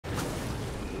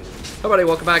Hey buddy,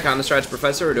 welcome back. I'm the Strategy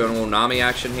Professor. We're doing a little Nami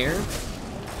action here.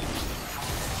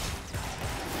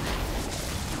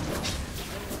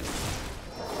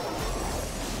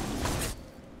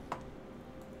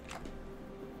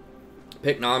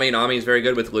 Pick Nami. Nami is very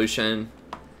good with Lucian.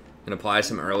 And apply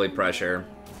some early pressure.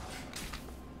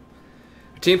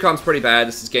 Team comp's pretty bad.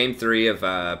 This is game 3 of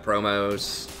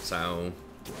promos, so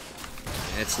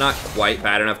it's not quite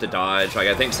bad enough to dodge. Like,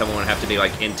 I think someone would have to be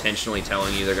like intentionally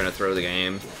telling you they're going to throw the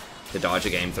game to dodge a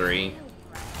game 3.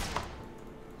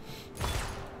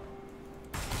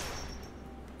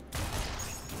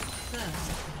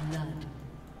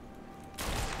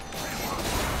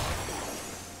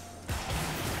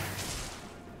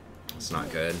 It's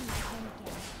not good.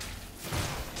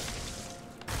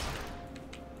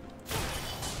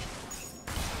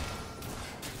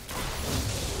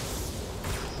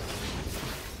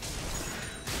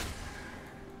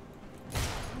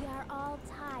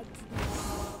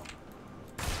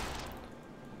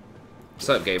 What's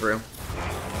up, Gabriel?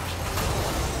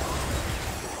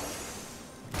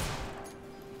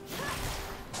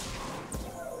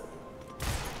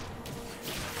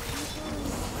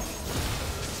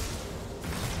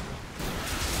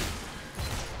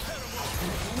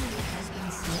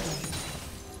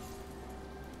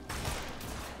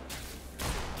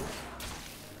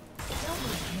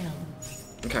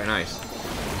 Okay, nice.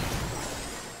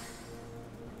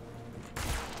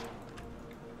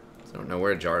 I don't know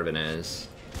where Jarvan is.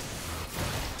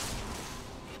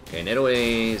 Okay,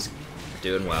 Nidalee's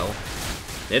doing well.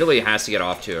 Nidalee has to get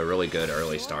off to a really good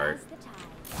early start.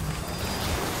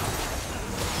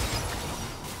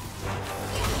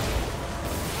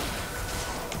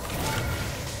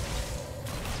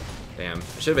 Damn,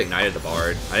 I should have ignited the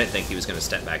Bard. I didn't think he was going to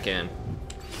step back in.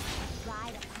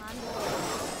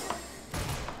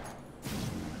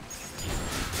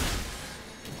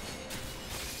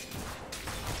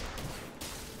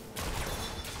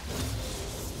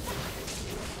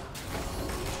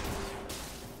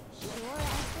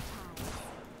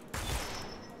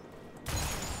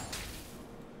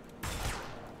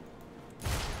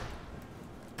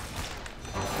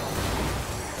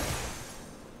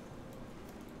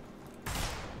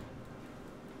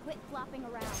 Flopping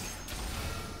around.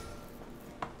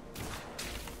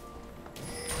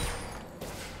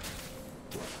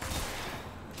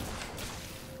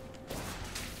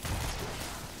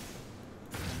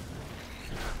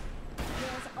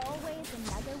 There's always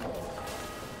another way.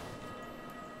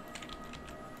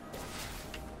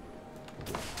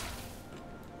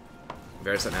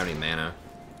 Varus doesn't have any mana.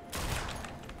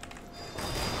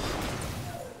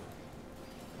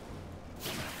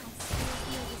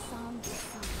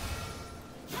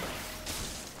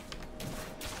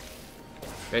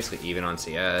 Basically even on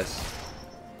CS.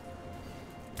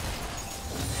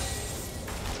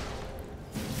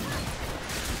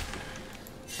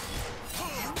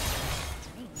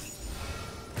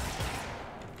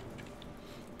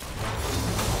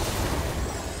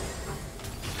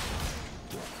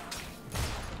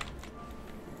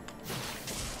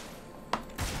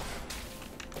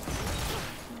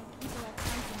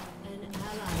 An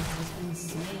ally has been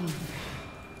slain.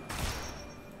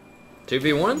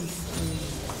 2v1?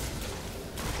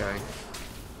 Okay.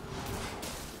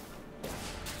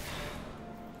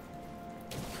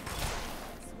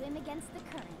 Swim against the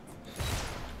current.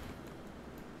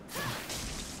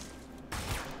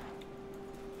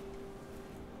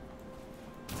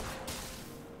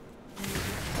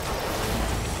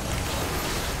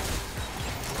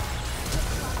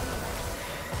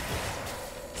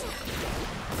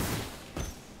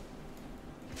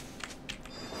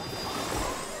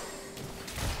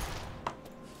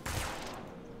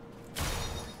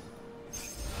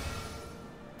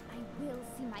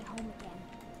 See my home again.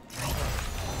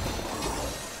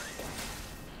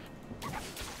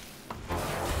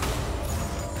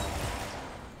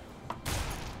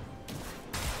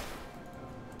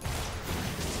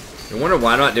 I wonder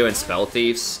why I'm not doing Spell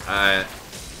Thieves. I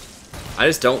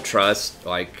just don't trust,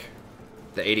 like,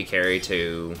 the AD carry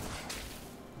to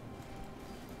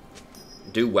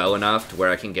do well enough to where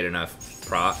I can get enough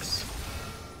procs.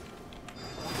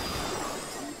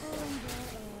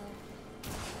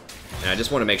 And I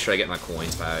just want to make sure I get my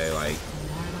coins by, like,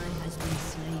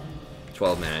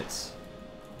 12 minutes.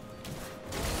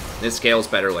 This scales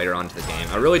better later on to the game.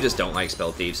 I really just don't like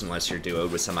Spell Thieves unless you're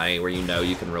duoed with somebody where you know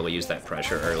you can really use that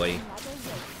pressure early.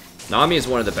 Nami is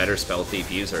one of the better Spell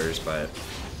Thief users, but...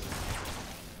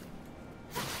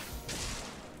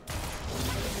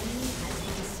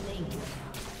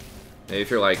 maybe if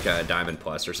you're like Diamond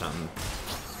Plus or something.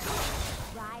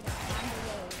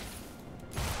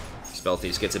 Spell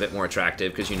Thieves gets a bit more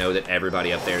attractive because you know that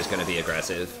everybody up there is going to be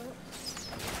aggressive.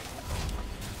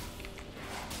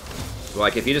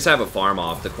 Like, if you just have a farm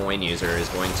off, the coin user is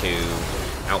going to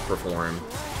outperform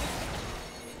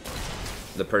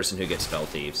the person who gets Spell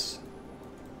Thieves.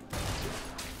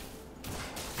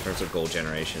 In terms of gold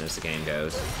generation as the game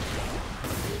goes.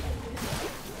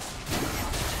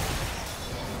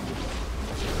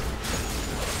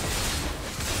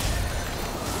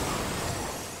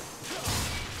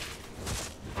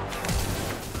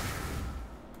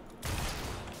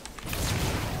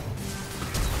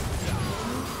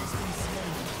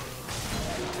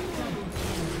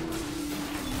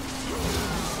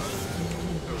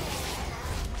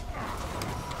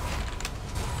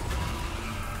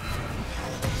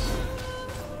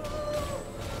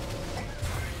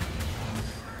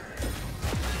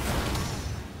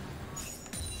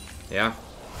 Yeah.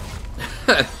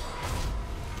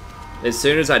 As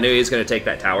soon as I knew he was going to take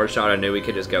that tower shot, I knew we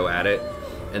could just go at it.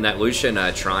 And that Lucian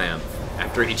Triumph,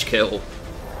 after each kill,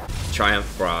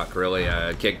 Triumph Brock really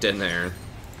kicked in there.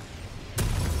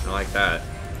 I like that.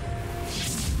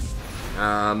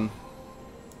 I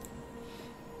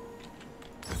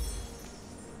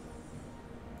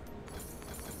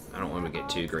don't want to get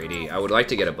too greedy. I would like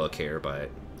to get a book here, but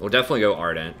we'll definitely go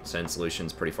Ardent, since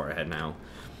Lucian's pretty far ahead now.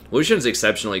 Lucian's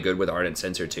exceptionally good with Ardent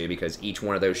Sensor too, because each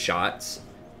one of those shots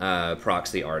procs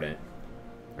the Ardent.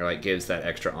 Or like gives that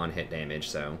extra on-hit damage,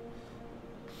 so.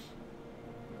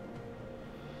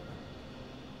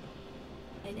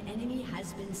 An enemy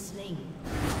has been slain.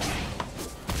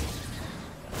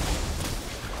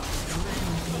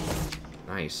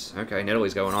 Nice. Okay,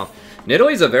 Nidalee's going off.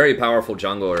 Nidalee's a very powerful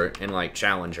jungler and like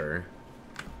challenger.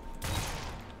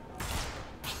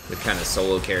 The kind of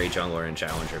solo carry jungler and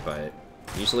challenger, but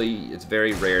usually it's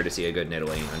very rare to see a good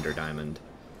Nidalee under Diamond.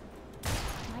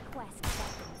 My quest beckons.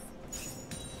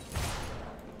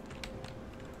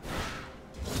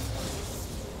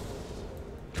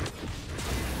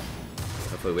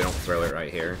 Hopefully we don't throw it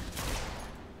right here.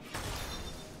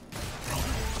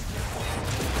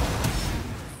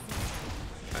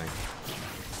 Okay.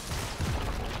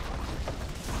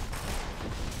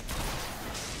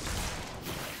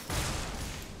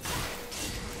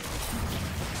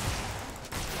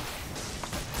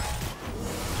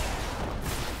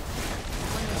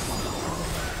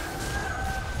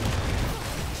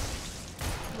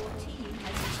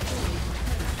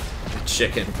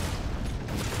 Chicken.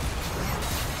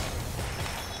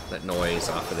 That noise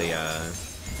off of the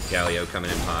Galio coming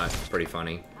in pot. Pretty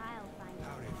funny. I'll find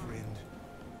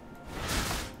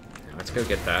Now let's go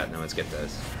get that. Now let's get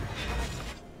this.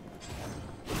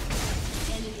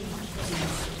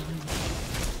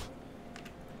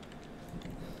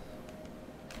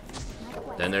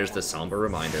 Then there's the somber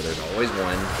reminder. There's always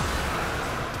one.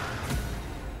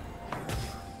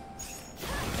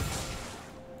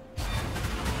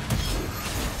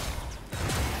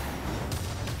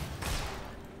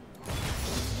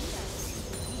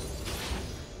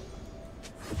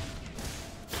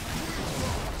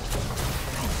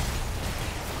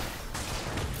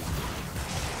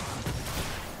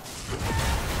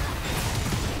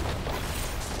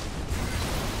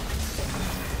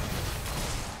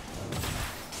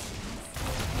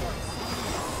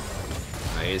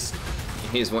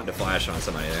 He's wanting to flash on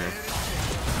somebody there.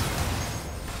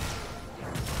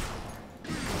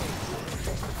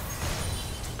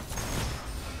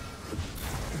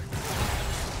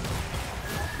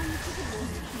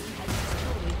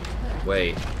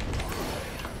 Wait.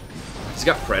 He's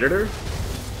got Predator?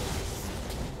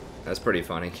 That's pretty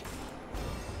funny.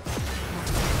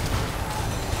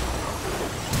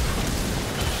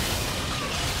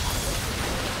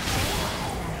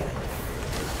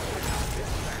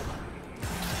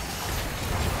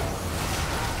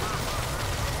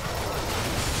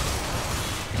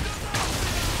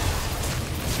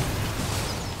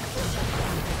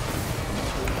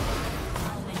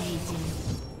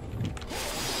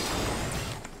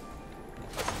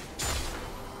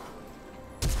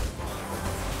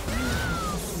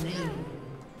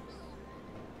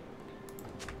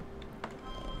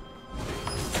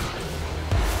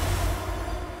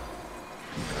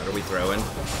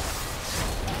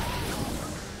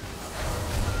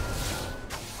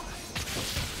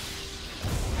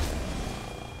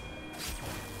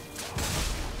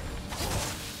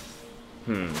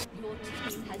 Your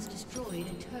team has destroyed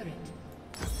a turret.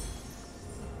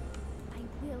 I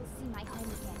will see my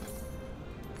home again.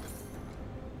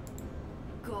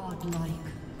 Godlike.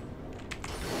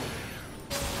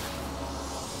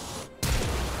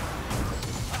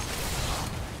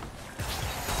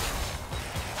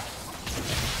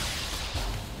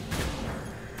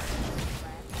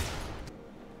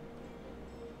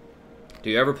 Do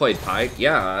you ever play Pike?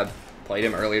 Yeah, I played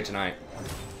him earlier tonight.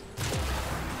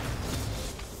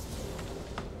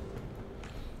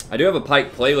 I do have a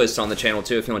Pike playlist on the channel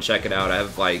too if you want to check it out. I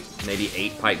have like maybe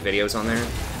 8 Pike videos on there.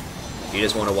 If you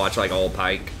just want to watch like all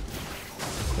Pike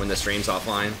when the stream's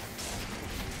offline.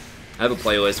 I have a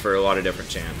playlist for a lot of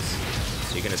different champs.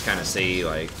 So you can just kind of see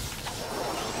like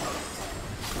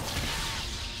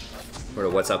sort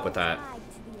of what's up with that.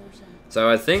 So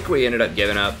I think we ended up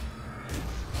giving up.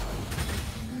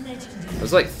 It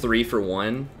was like 3 for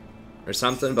 1 or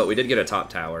something, but we did get a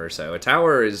top tower. So a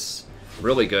tower is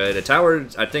really good. A tower,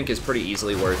 I think, is pretty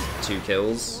easily worth 2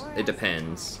 kills. It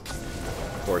depends,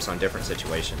 of course, on different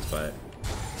situations, but...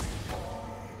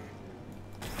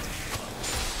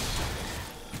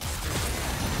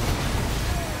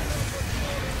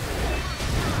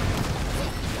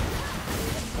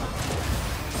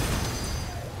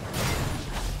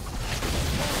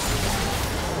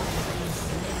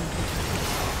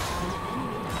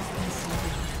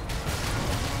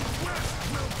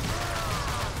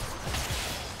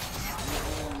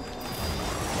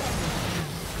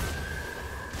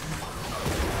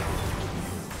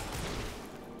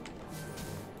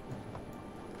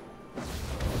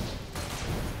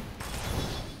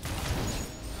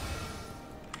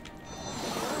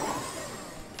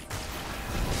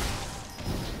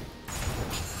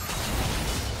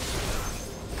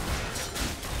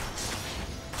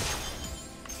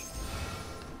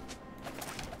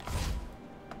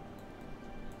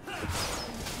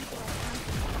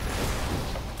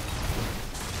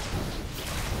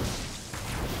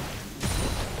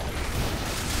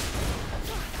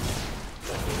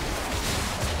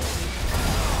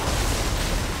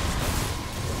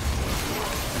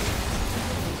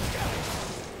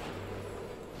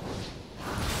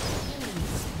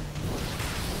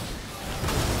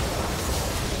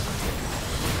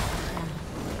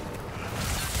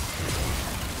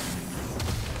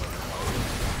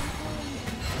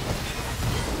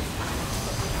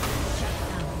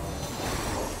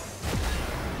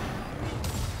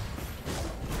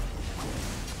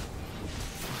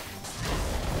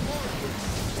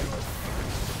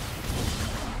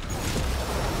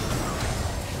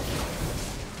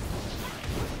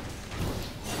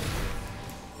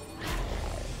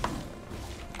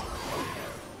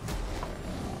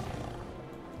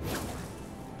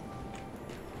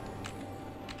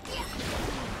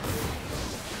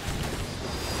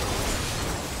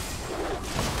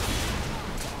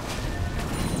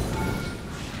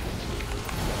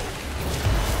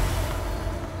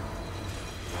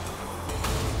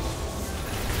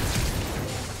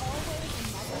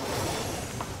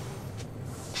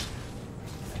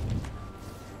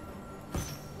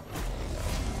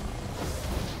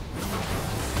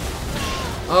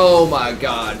 Oh my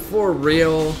god, for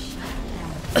real?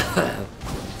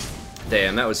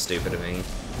 Damn, that was stupid of me.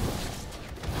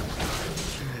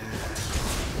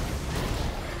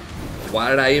 Why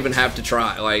did I even have to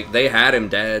try? Like, they had him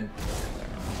dead.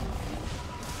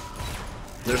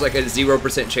 There's like a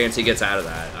 0% chance he gets out of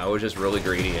that. I was just really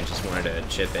greedy and just wanted to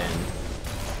chip in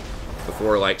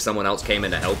before like someone else came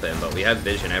in to help him, but we have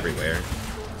vision everywhere.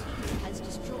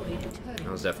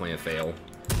 That was definitely a fail.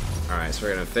 Alright, so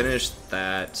we're gonna finish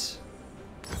that.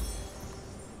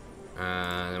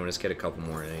 Then we'll just get a couple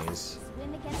more of these.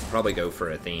 Probably go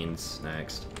for Athene's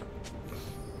next.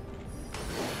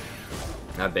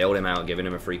 I bailed him out, giving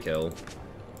him a free kill.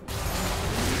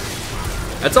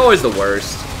 That's always the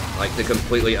worst. Like, the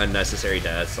completely unnecessary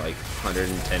deaths, like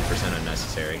 110%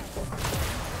 unnecessary.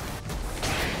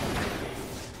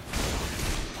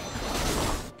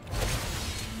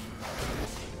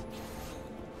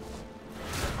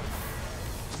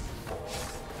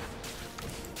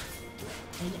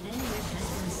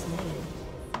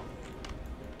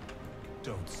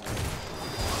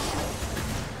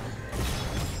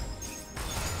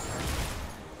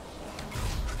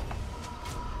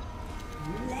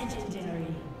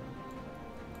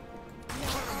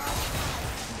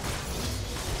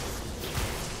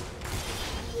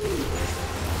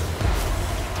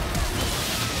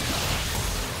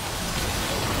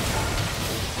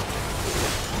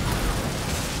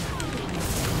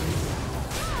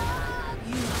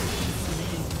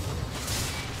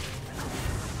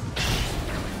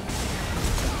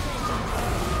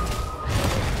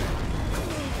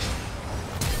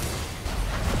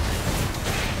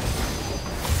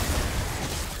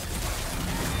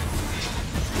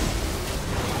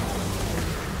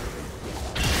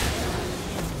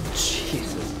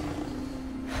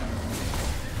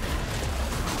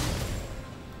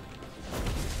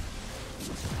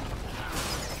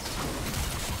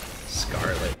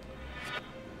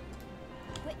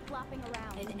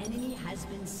 An enemy has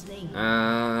been slain.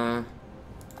 Yeah,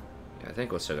 I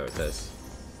think we'll still go with this.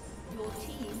 Your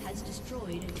team has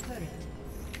destroyed a turret.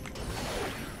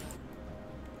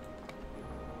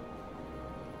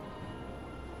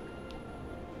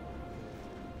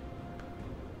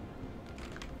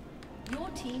 Your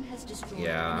team has destroyed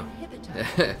Yeah. an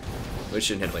inhibitor.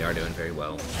 Lucian and Hidley are doing very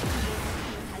well.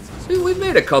 We've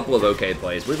made a couple of okay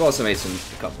plays. We've also made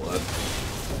a couple of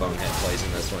bonehead plays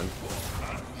in this one.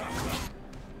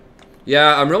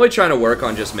 Yeah, I'm really trying to work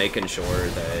on just making sure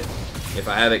that if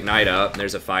I have Ignite up and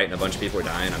there's a fight and a bunch of people are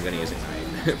dying, I'm going to use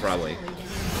Ignite, probably.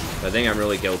 But I think I'm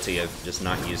really guilty of just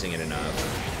not using it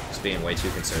enough. Just being way too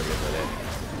conservative with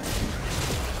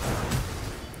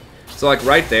it. So, like,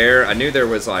 right there, I knew there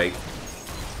was, like,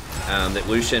 that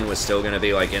Lucian was still going to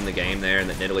be, like, in the game there and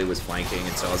that Nidalee was flanking.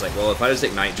 And so I was like, well, if I just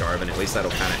Ignite Jarvan, at least that'll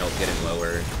kind of help get him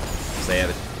lower. Because they have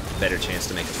a better chance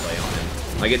to make a play on him.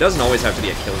 Like, it doesn't always have to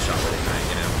be a kill shot with Ignite,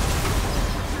 you know?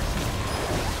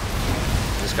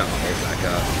 Just got my ult back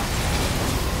up.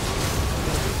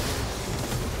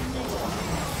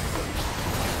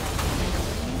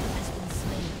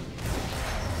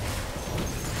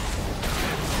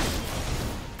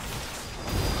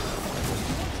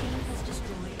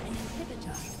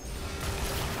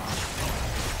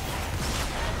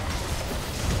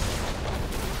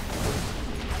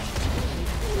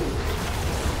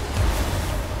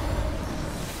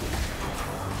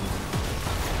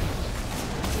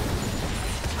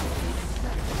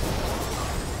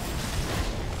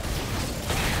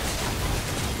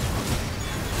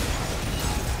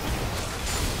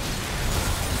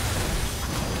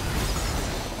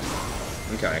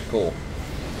 Okay, cool.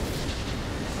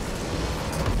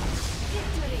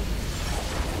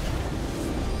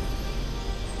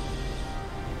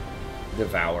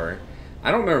 Devour.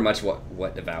 I don't remember much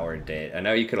what Devour did. I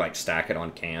know you could like stack it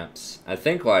on camps. I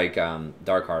think like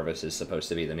Dark Harvest is supposed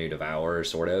to be the new Devourer,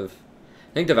 sort of.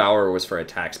 I think Devourer was for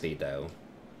attack speed though.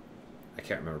 I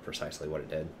can't remember precisely what it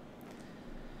did.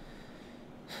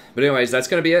 But anyways, that's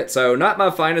going to be it. So, not my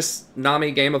finest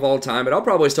Nami game of all time, but I'll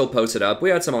probably still post it up. We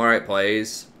had some alright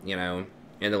plays, you know,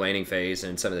 in the laning phase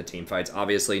and some of the team fights.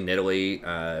 Obviously,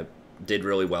 Nidalee did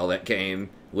really well that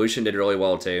game. Lucian did really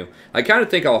well, too. I kind of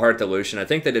think I'll heart the Lucian. I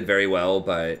think they did very well,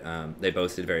 but they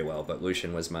both did very well. But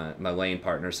Lucian was my lane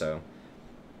partner, so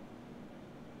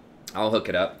I'll hook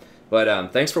it up.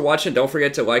 But thanks for watching. Don't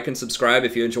forget to like and subscribe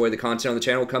if you enjoy the content on the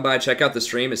channel. Come by and check out the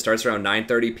stream. It starts around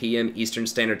 9:30 p.m. Eastern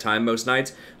Standard Time most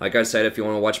nights. Like I said, if you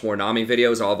want to watch more Nami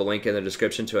videos, I'll have a link in the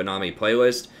description to a Nami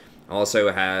playlist. I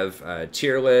also have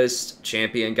tier lists,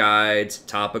 champion guides,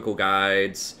 topical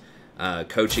guides,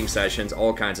 coaching sessions,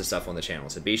 all kinds of stuff on the channel.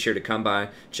 So be sure to come by,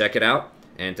 check it out,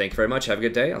 and thank you very much. Have a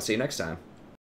good day. I'll see you next time.